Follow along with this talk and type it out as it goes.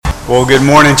Well, good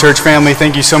morning, church family.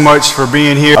 Thank you so much for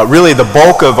being here. Really, the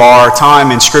bulk of our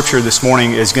time in Scripture this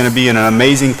morning is going to be in an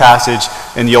amazing passage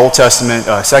in the Old Testament,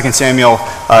 2 Samuel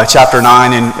chapter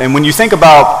 9. And when you think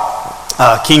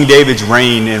about King David's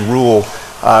reign and rule,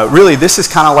 really this is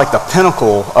kind of like the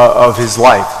pinnacle of his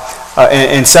life.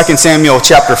 In 2 Samuel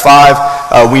chapter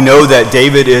 5, we know that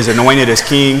David is anointed as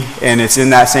king, and it's in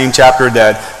that same chapter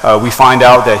that we find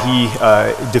out that he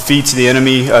defeats the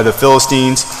enemy, the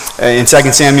Philistines. In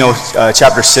 2 Samuel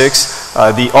chapter 6,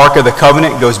 the Ark of the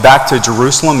Covenant goes back to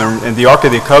Jerusalem, and the Ark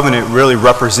of the Covenant really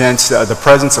represents the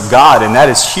presence of God, and that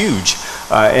is huge.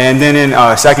 And then in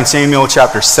 2 Samuel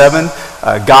chapter 7,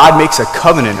 God makes a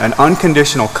covenant, an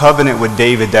unconditional covenant with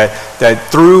David that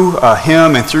through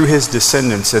him and through his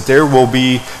descendants, that there will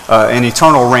be an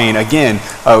eternal reign. Again,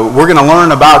 we're going to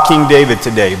learn about King David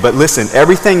today. But listen,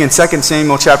 everything in 2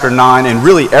 Samuel chapter 9 and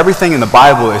really everything in the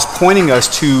Bible is pointing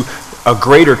us to a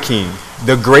greater king,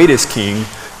 the greatest king,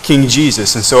 King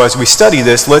Jesus. And so as we study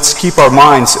this, let's keep our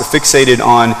minds fixated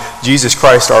on Jesus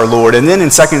Christ our Lord. And then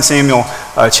in 2 Samuel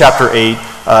chapter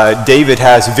 8, David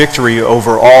has victory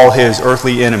over all his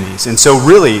earthly enemies. And so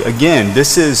really, again,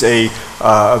 this is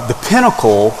the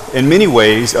pinnacle in many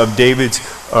ways of David's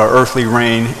earthly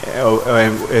reign,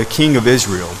 king of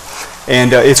Israel.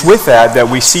 And it's with that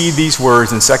we see these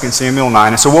words in 2 Samuel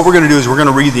 9. And so what we're going to do is we're going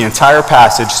to read the entire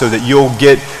passage so that you'll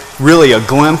get really a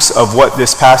glimpse of what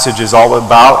this passage is all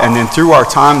about. And then through our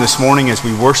time this morning as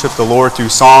we worship the Lord through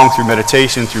song, through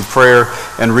meditation, through prayer,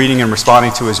 and reading and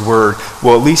responding to his word,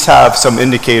 we'll at least have some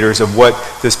indicators of what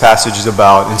this passage is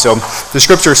about. And so the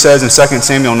scripture says in 2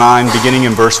 Samuel 9, beginning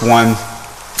in verse 1,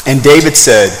 "And David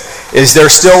said, 'Is there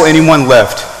still anyone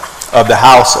left of the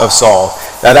house of Saul,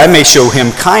 that I may show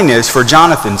him kindness for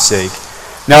Jonathan's sake?'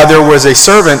 Now there was a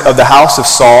servant of the house of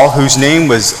Saul, whose name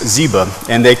was Ziba,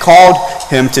 and they called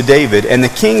him to David. And the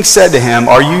king said to him,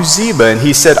 'Are you Ziba?' And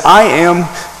he said, 'I am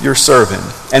your servant.'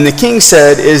 And the king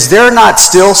said, 'Is there not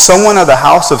still someone of the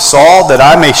house of Saul, that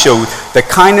I may show the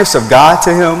kindness of God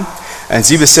to him?' And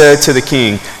Ziba said to the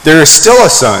king, 'There is still a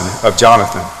son of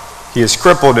Jonathan. He is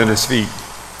crippled in his feet.'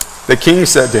 The king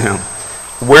said to him,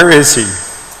 'Where is he?'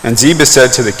 And Ziba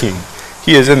said to the king,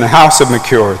 'He is in the house of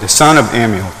Machir, the son of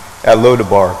Ammiel, at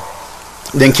Lodabar.'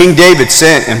 Then King David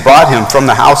sent and brought him from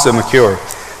the house of Machir,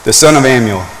 the son of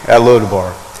Ammiel, at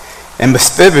Lodabar. And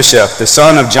Mephibosheth, the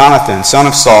son of Jonathan, son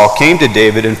of Saul, came to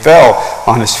David and fell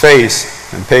on his face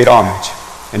and paid homage.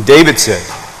 And David said,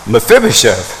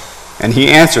 'Mephibosheth.' And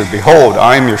he answered, 'Behold,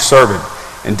 I am your servant.'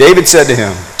 And David said to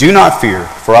him, 'Do not fear,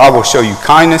 for I will show you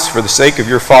kindness for the sake of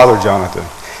your father Jonathan.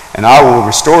 And I will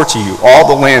restore to you all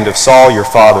the land of Saul your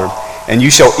father, and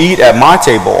you shall eat at my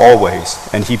table always.'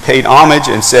 And he paid homage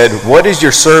and said, 'What is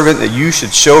your servant that you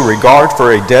should show regard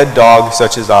for a dead dog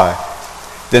such as I?'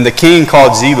 Then the king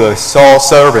called Ziba, Saul's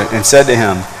servant, and said to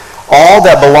him, 'All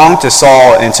that belonged to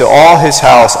Saul and to all his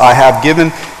house I have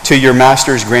given to your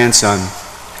master's grandson.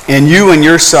 And you and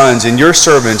your sons and your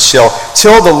servants shall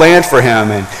till the land for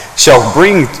him, and shall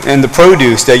bring in the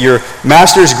produce, that your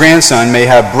master's grandson may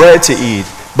have bread to eat.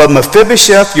 But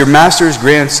Mephibosheth, your master's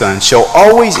grandson, shall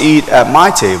always eat at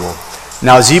my table.'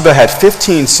 Now Ziba had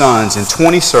 15 sons and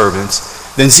 20 servants.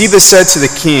 Then Ziba said to the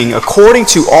king, 'According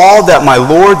to all that my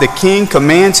lord the king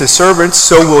commands his servants,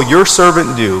 so will your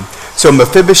servant do.' So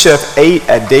Mephibosheth ate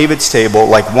at David's table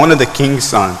like one of the king's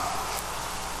sons.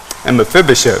 And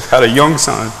Mephibosheth had a young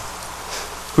son,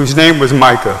 whose name was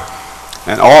Micah,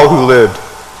 and all who lived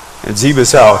in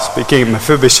Ziba's house became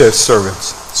Mephibosheth's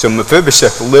servants. So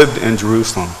Mephibosheth lived in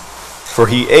Jerusalem, for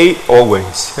he ate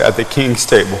always at the king's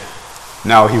table.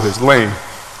 Now he was lame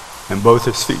in both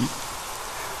his feet."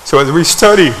 So as we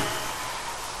study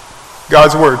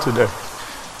God's word today,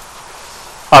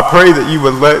 I pray that you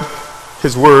would let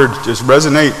his word just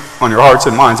resonate on your hearts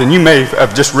and minds. And you may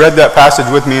have just read that passage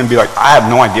with me and be like, "I have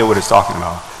no idea what it's talking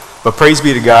about." But praise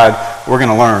be to God, we're going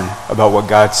to learn about what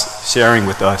God's sharing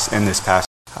with us in this passage.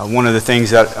 One of the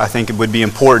things that I think would be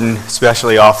important,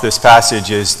 especially off this passage,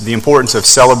 is the importance of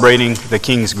celebrating the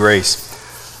King's grace.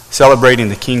 Celebrating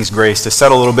the King's grace. To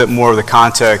set a little bit more of the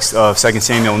context of 2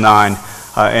 Samuel 9.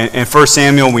 In 1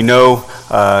 Samuel, we know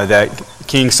that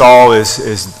King Saul is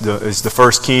the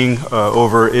first king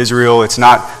over Israel. It's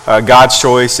not God's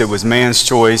choice, it was man's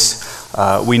choice.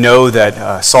 We know that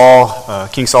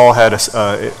King Saul had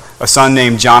a son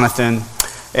named Jonathan.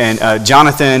 And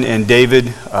Jonathan and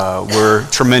David were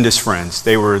tremendous friends.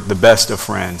 They were the best of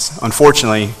friends.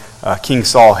 Unfortunately, King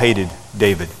Saul hated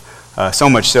David. So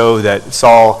much so that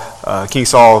King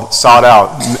Saul sought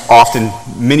out often,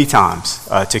 many times,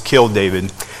 to kill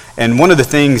David. And one of the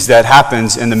things that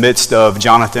happens in the midst of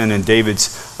Jonathan and David's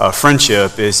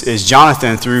friendship is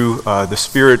Jonathan, through the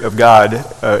Spirit of God,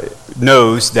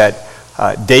 knows that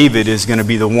David is going to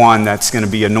be the one that's going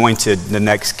to be anointed the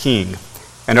next king.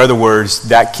 In other words,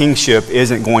 that kingship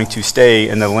isn't going to stay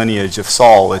in the lineage of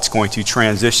Saul. It's going to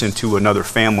transition to another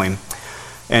family.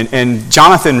 And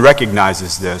Jonathan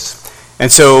recognizes this.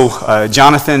 And so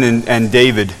Jonathan and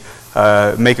David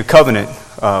make a covenant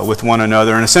with one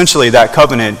another. And essentially that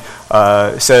covenant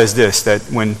says this, that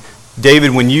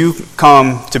when you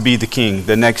come to be the king,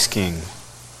 the next king,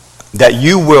 that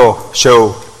you will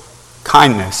show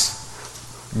kindness,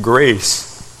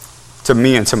 grace to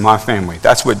me and to my family.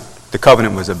 That's what the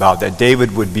covenant was about, that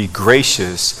David would be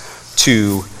gracious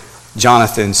to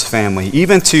Jonathan's family,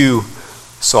 even to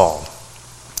Saul.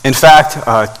 In fact,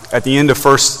 at the end of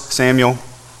 1 Samuel,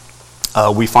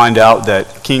 we find out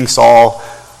that King Saul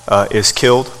is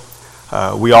killed.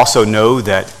 We also know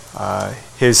that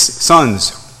his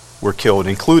sons were killed,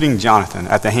 including Jonathan,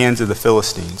 at the hands of the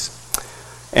Philistines.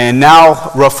 And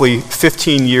now, roughly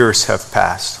 15 years have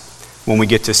passed when we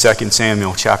get to 2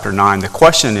 Samuel chapter 9. The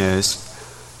question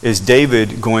is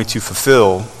David going to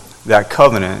fulfill that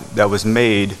covenant that was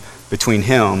made between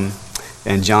him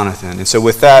and Jonathan? And so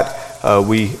with that,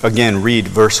 we again read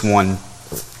verse 1.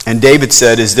 And David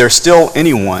said, "Is there still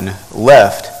anyone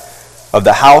left of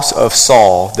the house of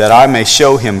Saul, that I may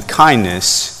show him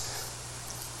kindness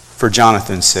for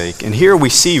Jonathan's sake?" And here we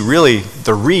see really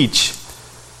the reach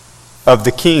of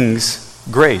the king's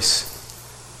grace.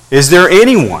 Is there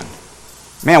anyone?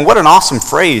 Man, what an awesome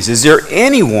phrase. Is there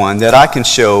anyone that I can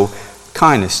show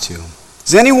kindness to?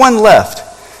 Is anyone left?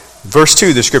 Verse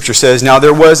 2, the scripture says, "Now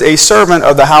there was a servant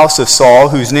of the house of Saul,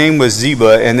 whose name was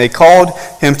Ziba, and they called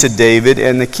him to David,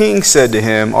 and the king said to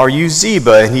him, 'Are you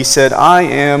Ziba?' And he said, 'I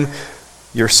am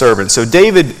your servant.'" So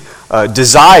David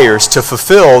desires to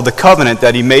fulfill the covenant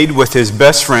that he made with his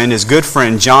best friend, his good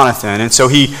friend Jonathan. And so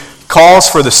he calls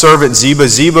for the servant Ziba.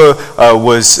 Ziba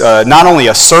was not only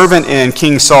a servant in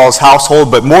King Saul's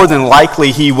household, but more than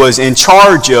likely he was in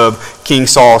charge of King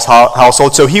Saul's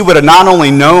household. So he would have not only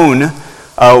known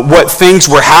what things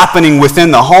were happening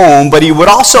within the home, but he would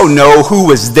also know who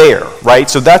was there, right?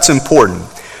 So that's important.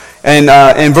 And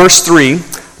in verse 3,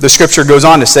 the scripture goes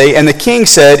on to say, "And the king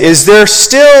said, is there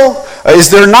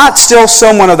not still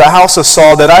someone of the house of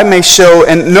Saul that I may show,"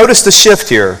 and notice the shift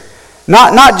here,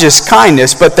 not just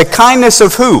kindness, but the kindness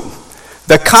of who?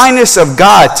 The kindness of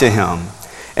God to him.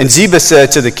 And Ziba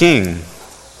said to the king,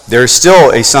 "There is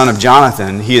still a son of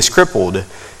Jonathan. He is crippled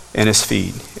in his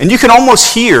feet." And you can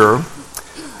almost hear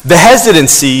the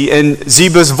hesitancy in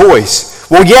Ziba's voice.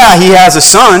 Well, yeah, he has a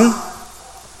son,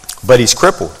 but he's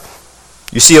crippled.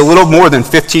 You see, a little more than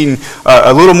 15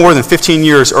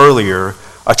 years earlier,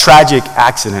 a tragic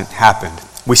accident happened.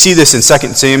 We see this in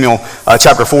 2 Samuel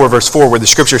chapter 4, verse 4, where the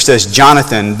scripture says,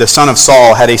 "Jonathan, the son of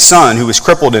Saul, had a son who was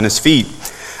crippled in his feet.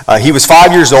 He was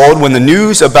 5 years old when the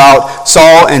news about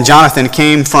Saul and Jonathan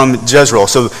came from Jezreel."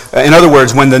 So, in other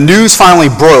words, when the news finally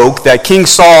broke that King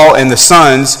Saul and the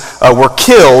sons were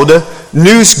killed,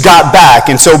 news got back.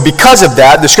 And so because of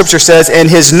that, the scripture says, "And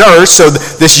his nurse," so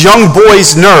this young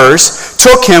boy's nurse,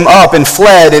 "took him up and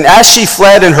fled. And as she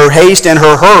fled in her haste and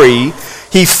her hurry,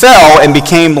 he fell and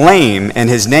became lame, and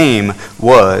his name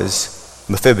was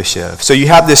Mephibosheth." So you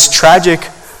have this tragic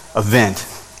event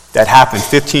that happened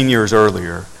 15 years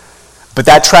earlier. But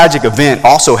that tragic event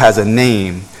also has a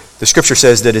name. The scripture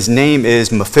says that his name is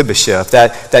Mephibosheth.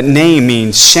 That name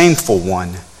means shameful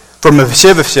one. For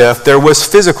Mephibosheth, there was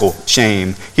physical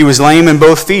shame. He was lame in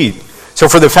both feet. So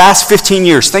for the past 15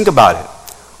 years, think about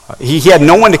it. He had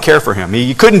no one to care for him.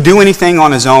 He couldn't do anything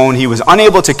on his own. He was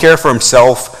unable to care for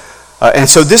himself. And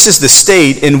so this is the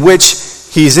state in which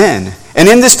he's in. And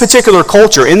in this particular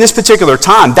culture, in this particular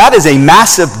time, that is a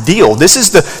massive deal. This is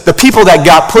the people that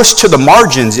got pushed to the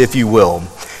margins, if you will.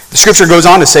 The scripture goes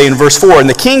on to say in verse 4, "And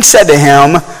the king said to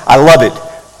him," I love it,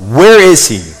 "Where is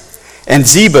he?" And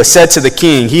Ziba said to the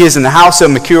king, "He is in the house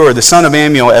of Machir, the son of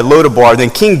Ammiel, at Lodabar." Then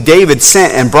King David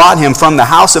sent and brought him from the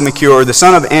house of Machir, the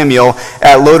son of Ammiel,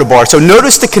 at Lodabar. So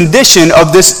notice the condition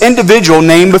of this individual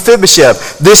named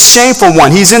Mephibosheth, this shameful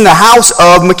one. He's in the house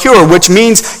of Machir, which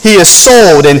means he is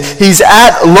sold, and he's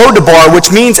at Lodabar,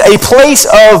 which means a place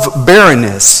of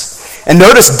barrenness. And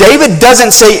notice David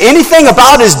doesn't say anything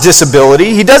about his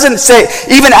disability. He doesn't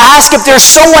even ask if there's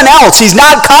someone else. He's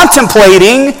not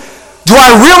contemplating, do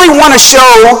I really want to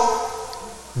show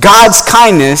God's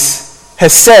kindness,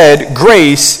 has said,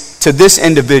 grace to this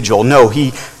individual? No,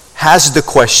 he has the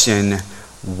question,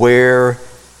 where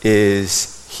is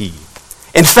he?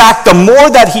 In fact, the more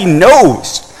that he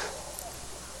knows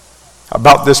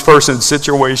about this person's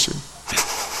situation,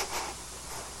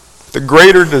 the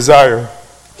greater desire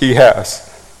he has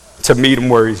to meet him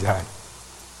where he's at.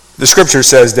 The scripture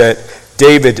says that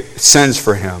David sends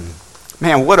for him.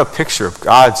 Man, what a picture of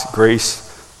God's grace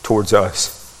towards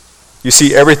us. You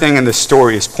see, everything in this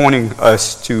story is pointing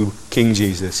us to King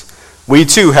Jesus. We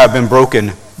too have been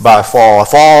broken by a fall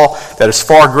that is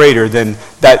far greater than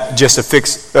that just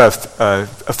affects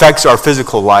our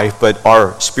physical life, but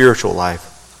our spiritual life.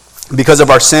 Because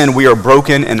of our sin, we are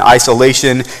broken in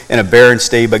isolation, in a barren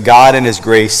state, but God in his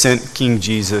grace sent King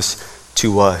Jesus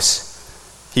to us.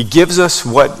 He gives us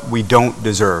what we don't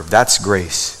deserve. That's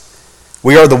grace.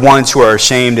 We are the ones who are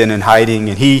ashamed and in hiding,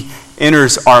 and he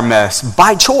enters our mess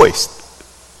by choice.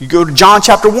 You go to John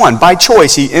chapter 1. By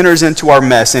choice, he enters into our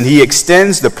mess, and he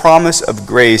extends the promise of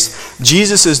grace.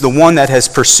 Jesus is the one that has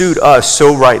pursued us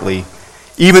so rightly.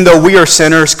 Even though we are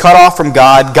sinners, cut off from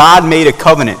God, God made a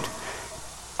covenant,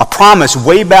 a promise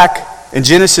way back in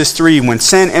Genesis 3 when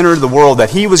sin entered the world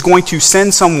that he was going to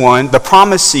send someone, the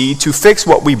promised seed, to fix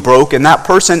what we broke, and that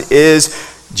person is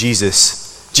Jesus.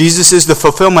 Jesus is the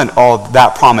fulfillment of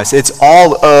that promise. It's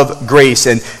all of grace.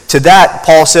 And to that,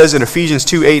 Paul says in Ephesians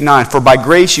 2:8-9, "For by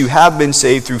grace you have been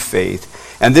saved through faith.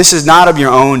 And this is not of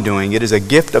your own doing. It is a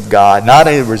gift of God, not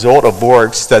a result of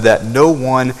works, so that no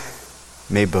one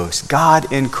may boast." God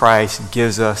in Christ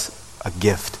gives us a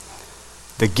gift.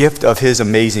 The gift of his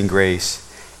amazing grace.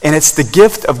 And it's the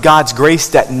gift of God's grace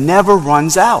that never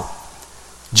runs out.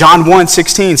 John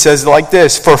 1:16 says it like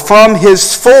this, "For from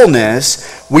his fullness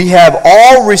we have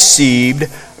all received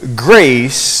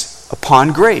grace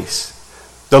upon grace."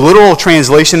 The literal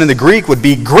translation in the Greek would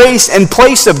be grace in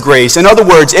place of grace. In other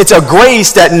words, it's a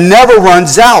grace that never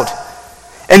runs out.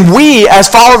 And we, as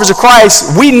followers of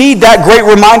Christ, we need that great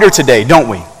reminder today, don't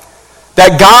we?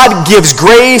 That God gives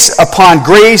grace upon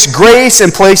grace, grace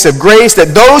in place of grace,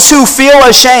 that those who feel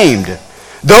ashamed,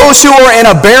 those who are in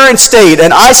a barren state,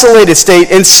 an isolated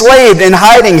state, enslaved, in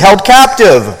hiding, held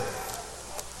captive,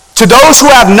 to those who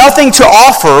have nothing to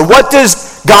offer, what does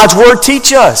God's word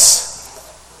teach us?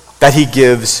 That he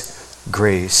gives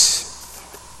grace.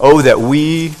 Oh, that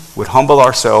we would humble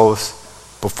ourselves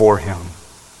before him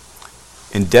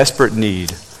in desperate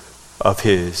need of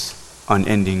his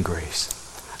unending grace.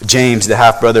 James, the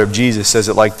half-brother of Jesus, says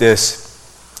it like this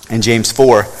in James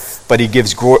 4, "But he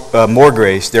gives more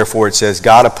grace. Therefore it says,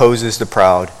 God opposes the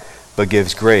proud, but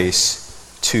gives grace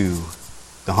to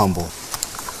the humble."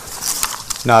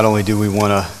 Not only do we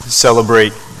want to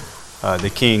celebrate the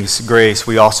King's grace,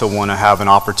 we also want to have an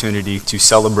opportunity to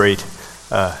celebrate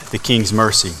the King's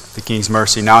mercy. The King's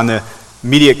mercy. Now, in the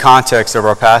immediate context of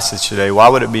our passage today, why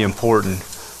would it be important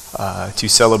to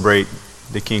celebrate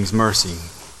the King's mercy?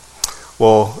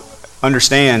 Well,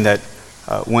 understand that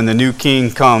when the new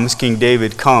king comes, King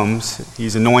David comes,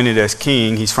 he's anointed as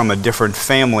king, he's from a different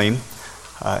family.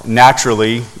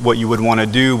 Naturally, what you would want to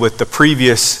do with the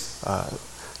previous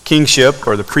kingship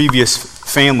or the previous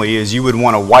family is you would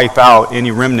want to wipe out any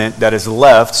remnant that is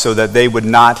left so that they would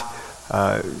not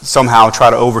somehow try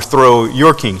to overthrow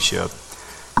your kingship.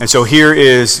 And so here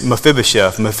is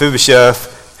Mephibosheth.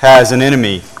 Mephibosheth has an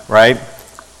enemy, right?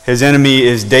 His enemy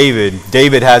is David.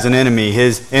 David has an enemy.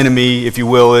 His enemy, if you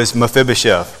will, is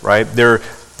Mephibosheth, right? They're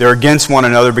against one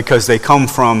another because they come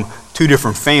from two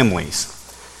different families.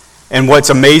 And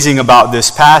what's amazing about this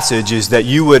passage is that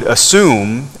you would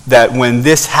assume that when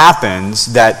this happens,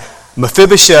 that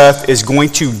Mephibosheth is going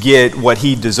to get what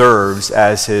he deserves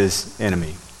as his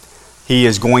enemy. He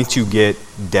is going to get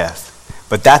death.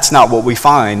 But that's not what we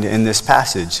find in this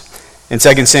passage. In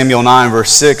 2 Samuel 9,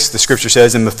 verse 6, the scripture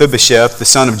says, "And Mephibosheth, the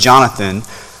son of Jonathan,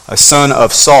 a son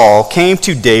of Saul, came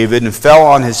to David and fell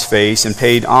on his face and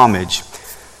paid homage.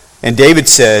 And David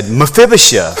said,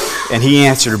 'Mephibosheth.' And he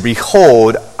answered,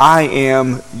 'Behold, I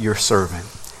am your servant.'"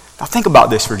 Now think about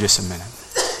this for just a minute.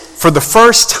 For the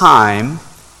first time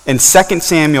in 2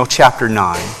 Samuel chapter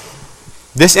 9,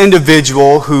 this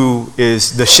individual who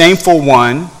is the shameful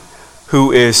one,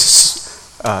 who is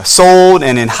sold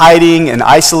and in hiding and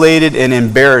isolated and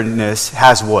in barrenness,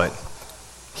 has what?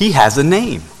 He has a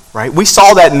name, right? We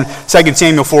saw that in 2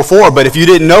 Samuel 4:4, but if you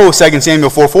didn't know 2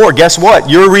 Samuel 4:4, guess what?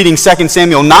 You're reading 2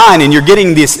 Samuel 9 and you're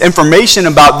getting this information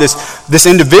about this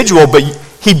individual, but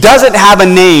he doesn't have a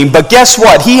name. But guess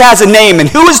what? He has a name, and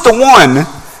who is the one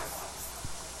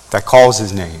that calls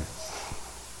his name?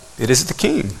 It is the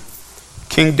king.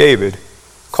 King David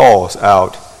calls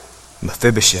out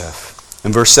Mephibosheth.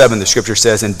 In verse 7, the scripture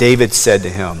says, "And David said to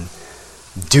him,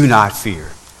 'Do not fear.'"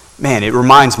 Man, it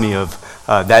reminds me of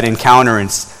that encounter in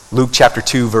Luke chapter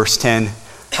 2, verse 10,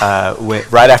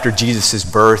 right after Jesus'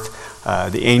 birth.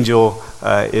 The angel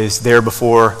is there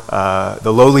before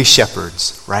the lowly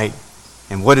shepherds, right?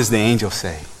 And what does the angel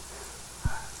say?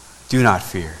 Do not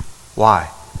fear. Why?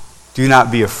 Do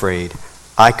not be afraid.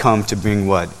 I come to bring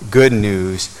what? Good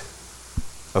news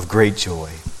of great joy.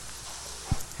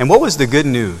 And what was the good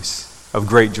news of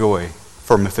great joy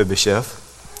for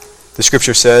Mephibosheth? The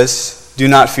scripture says, do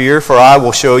not fear, for I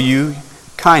will show you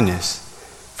kindness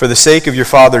for the sake of your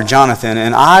father Jonathan,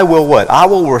 and I will what? I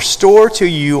will restore to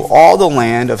you all the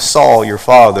land of Saul your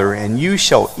father, and you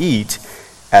shall eat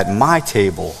at my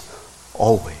table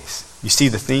always. You see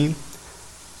the theme?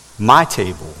 My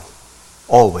table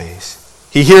always.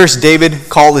 He hears David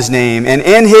call his name, and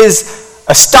in his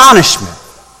astonishment,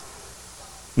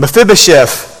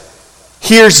 Mephibosheth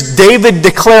hears David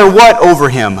declare what over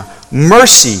him?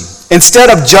 Mercy.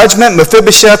 Instead of judgment,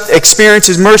 Mephibosheth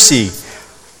experiences mercy.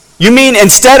 You mean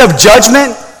instead of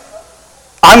judgment,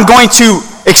 I'm going to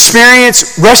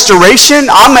experience restoration?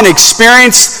 I'm going to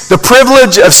experience the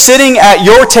privilege of sitting at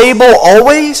your table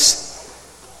always?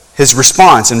 His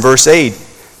response in verse 8,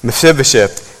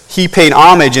 Mephibosheth, he paid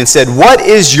homage and said, what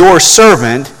is your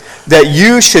servant that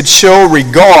you should show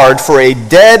regard for a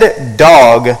dead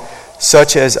dog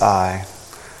such as I?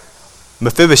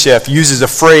 Mephibosheth uses a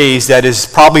phrase that is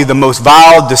probably the most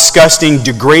vile, disgusting,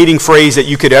 degrading phrase that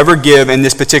you could ever give in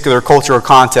this particular culture or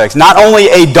context. Not only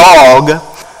a dog,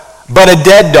 but a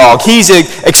dead dog. He's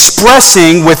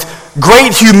expressing with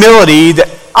great humility that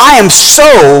I am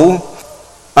so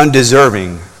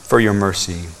undeserving for your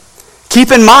mercy.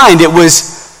 Keep in mind, it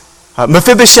was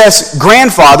Mephibosheth's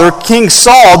grandfather, King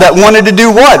Saul, that wanted to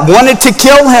do what? Wanted to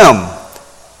kill him.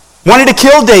 Wanted to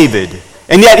kill David.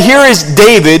 And yet here is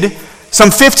David, some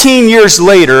 15 years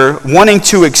later, wanting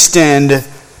to extend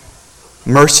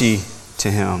mercy to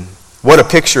him. What a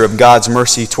picture of God's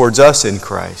mercy towards us in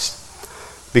Christ.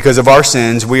 Because of our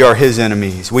sins, we are his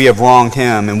enemies. We have wronged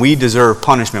him, and we deserve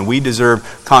punishment. We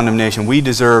deserve condemnation. We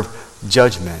deserve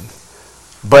judgment.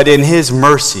 But in his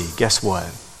mercy, guess what?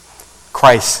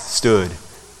 Christ stood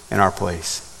in our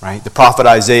place, right? The prophet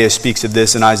Isaiah speaks of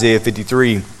this in Isaiah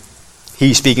 53.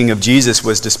 He, speaking of Jesus,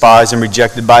 was despised and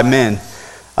rejected by men,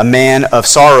 a man of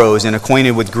sorrows and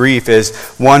acquainted with grief, as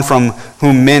one from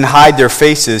whom men hide their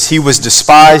faces. He was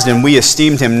despised, and we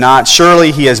esteemed him not.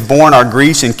 Surely he has borne our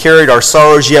griefs and carried our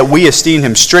sorrows, yet we esteemed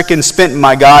him stricken, smitten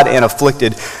by God, and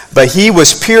afflicted. But he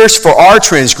was pierced for our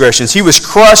transgressions. He was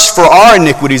crushed for our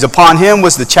iniquities. Upon him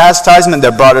was the chastisement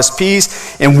that brought us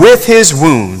peace, and with his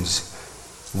wounds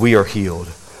we are healed.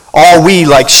 All we,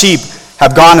 like sheep,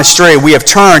 have gone astray. We have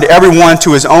turned everyone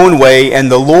to his own way, and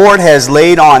the Lord has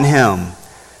laid on him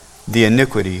the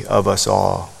iniquity of us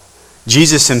all.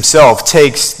 Jesus himself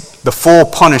takes the full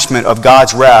punishment of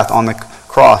God's wrath on the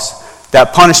cross.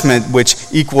 That punishment which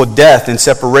equaled death and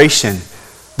separation.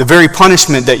 The very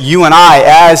punishment that you and I,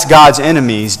 as God's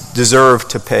enemies, deserve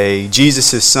to pay.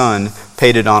 Jesus, his son,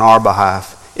 paid it on our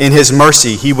behalf. In his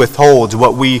mercy, he withholds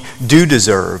what we do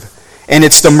deserve. And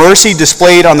it's the mercy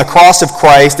displayed on the cross of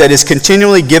Christ that is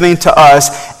continually given to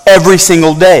us every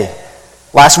single day.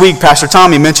 Last week, Pastor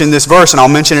Tommy mentioned this verse, and I'll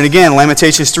mention it again,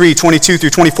 Lamentations 3, 22 through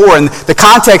 24. And the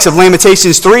context of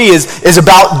Lamentations 3 is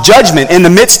about judgment. In the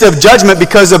midst of judgment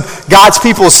because of God's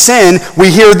people's sin,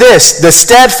 we hear this: the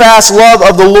steadfast love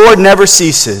of the Lord never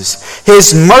ceases.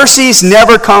 His mercies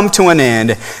never come to an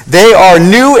end. They are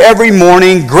new every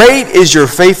morning. Great is your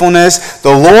faithfulness.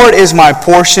 The Lord is my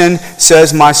portion,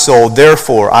 says my soul.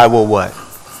 Therefore, I will what?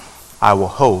 I will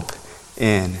hope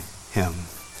in him.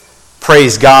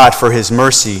 Praise God for his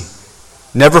mercy.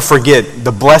 Never forget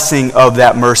the blessing of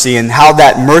that mercy and how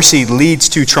that mercy leads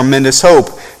to tremendous hope.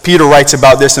 Peter writes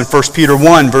about this in 1 Peter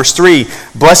 1, verse 3.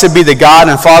 Blessed be the God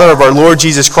and Father of our Lord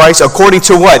Jesus Christ, according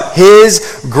to what?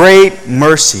 His great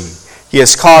mercy. He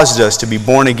has caused us to be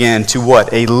born again to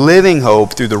what? A living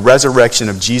hope through the resurrection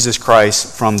of Jesus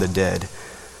Christ from the dead.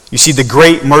 You see, the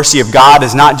great mercy of God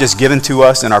is not just given to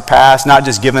us in our past, not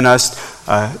just given us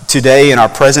today in our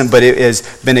present, but it has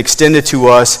been extended to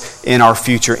us in our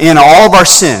future. In all of our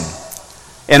sin,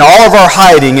 in all of our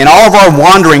hiding, in all of our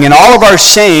wandering, in all of our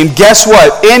shame, guess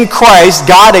what? In Christ,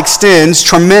 God extends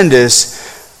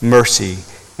tremendous mercy.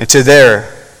 And to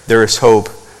there is hope.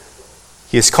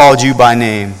 He has called you by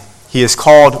name. He has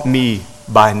called me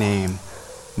by name.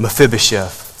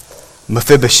 Mephibosheth.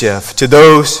 Mephibosheth. To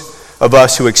those of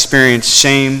us who experience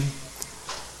shame,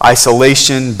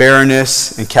 isolation,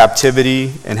 barrenness, and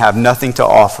captivity, and have nothing to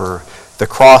offer, the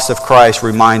cross of Christ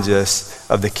reminds us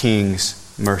of the King's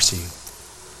mercy.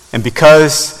 And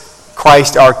because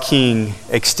Christ our King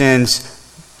extends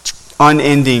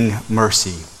unending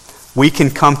mercy, we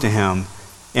can come to him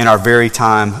in our very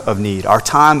time of need, our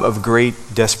time of great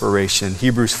desperation.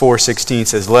 Hebrews 4:16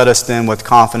 says, "Let us then with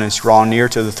confidence draw near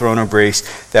to the throne of grace,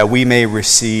 that we may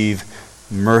receive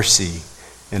mercy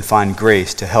and find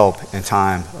grace to help in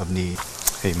time of need.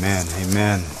 Amen.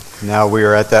 Amen. Now we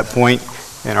are at that point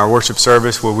in our worship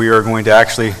service where we are going to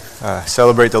actually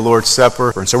celebrate the Lord's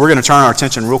Supper. And so we're going to turn our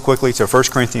attention real quickly to 1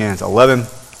 Corinthians 11,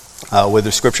 where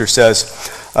the scripture says,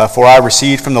 "For I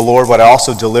received from the Lord what I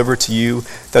also delivered to you,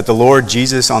 that the Lord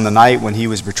Jesus on the night when he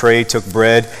was betrayed took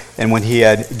bread, and when he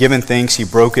had given thanks he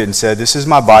broke it and said, 'This is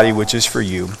my body which is for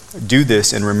you. Do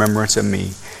this in remembrance of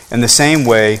me.' In the same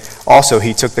way also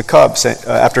he took the cup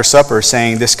after supper,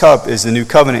 saying, 'This cup is the new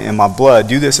covenant in my blood.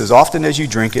 Do this as often as you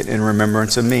drink it in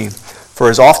remembrance of me. For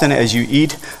as often as you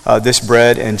eat this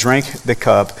bread and drink the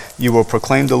cup, you will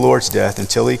proclaim the Lord's death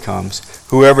until he comes.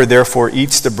 Whoever therefore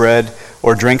eats the bread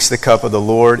or drinks the cup of the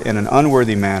Lord in an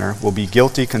unworthy manner will be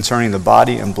guilty concerning the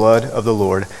body and blood of the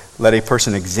Lord. Let a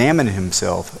person examine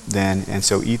himself then, and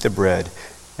so eat the bread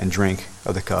and drink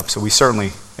of the cup.'" So we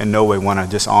certainly in no way want to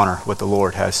dishonor what the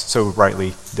Lord has so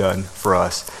rightly done for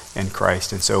us in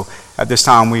Christ. And so at this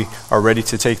time we are ready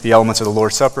to take the elements of the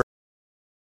Lord's Supper.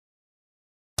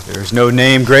 There's no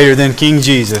name greater than King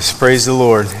Jesus. Praise the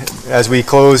Lord. As we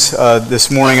close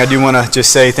this morning, I do want to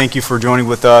just say thank you for joining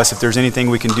with us. If there's anything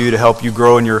we can do to help you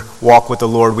grow in your walk with the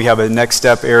Lord, we have a next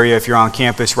step area if you're on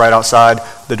campus right outside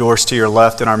the doors to your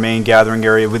left in our main gathering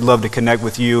area. We'd love to connect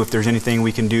with you if there's anything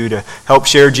we can do to help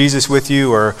share Jesus with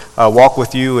you or walk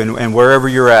with you and wherever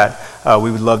you're at.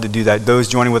 We would love to do that. Those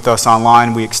joining with us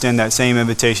online, we extend that same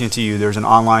invitation to you. There's an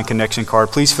online connection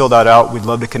card. Please fill that out. We'd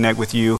love to connect with you.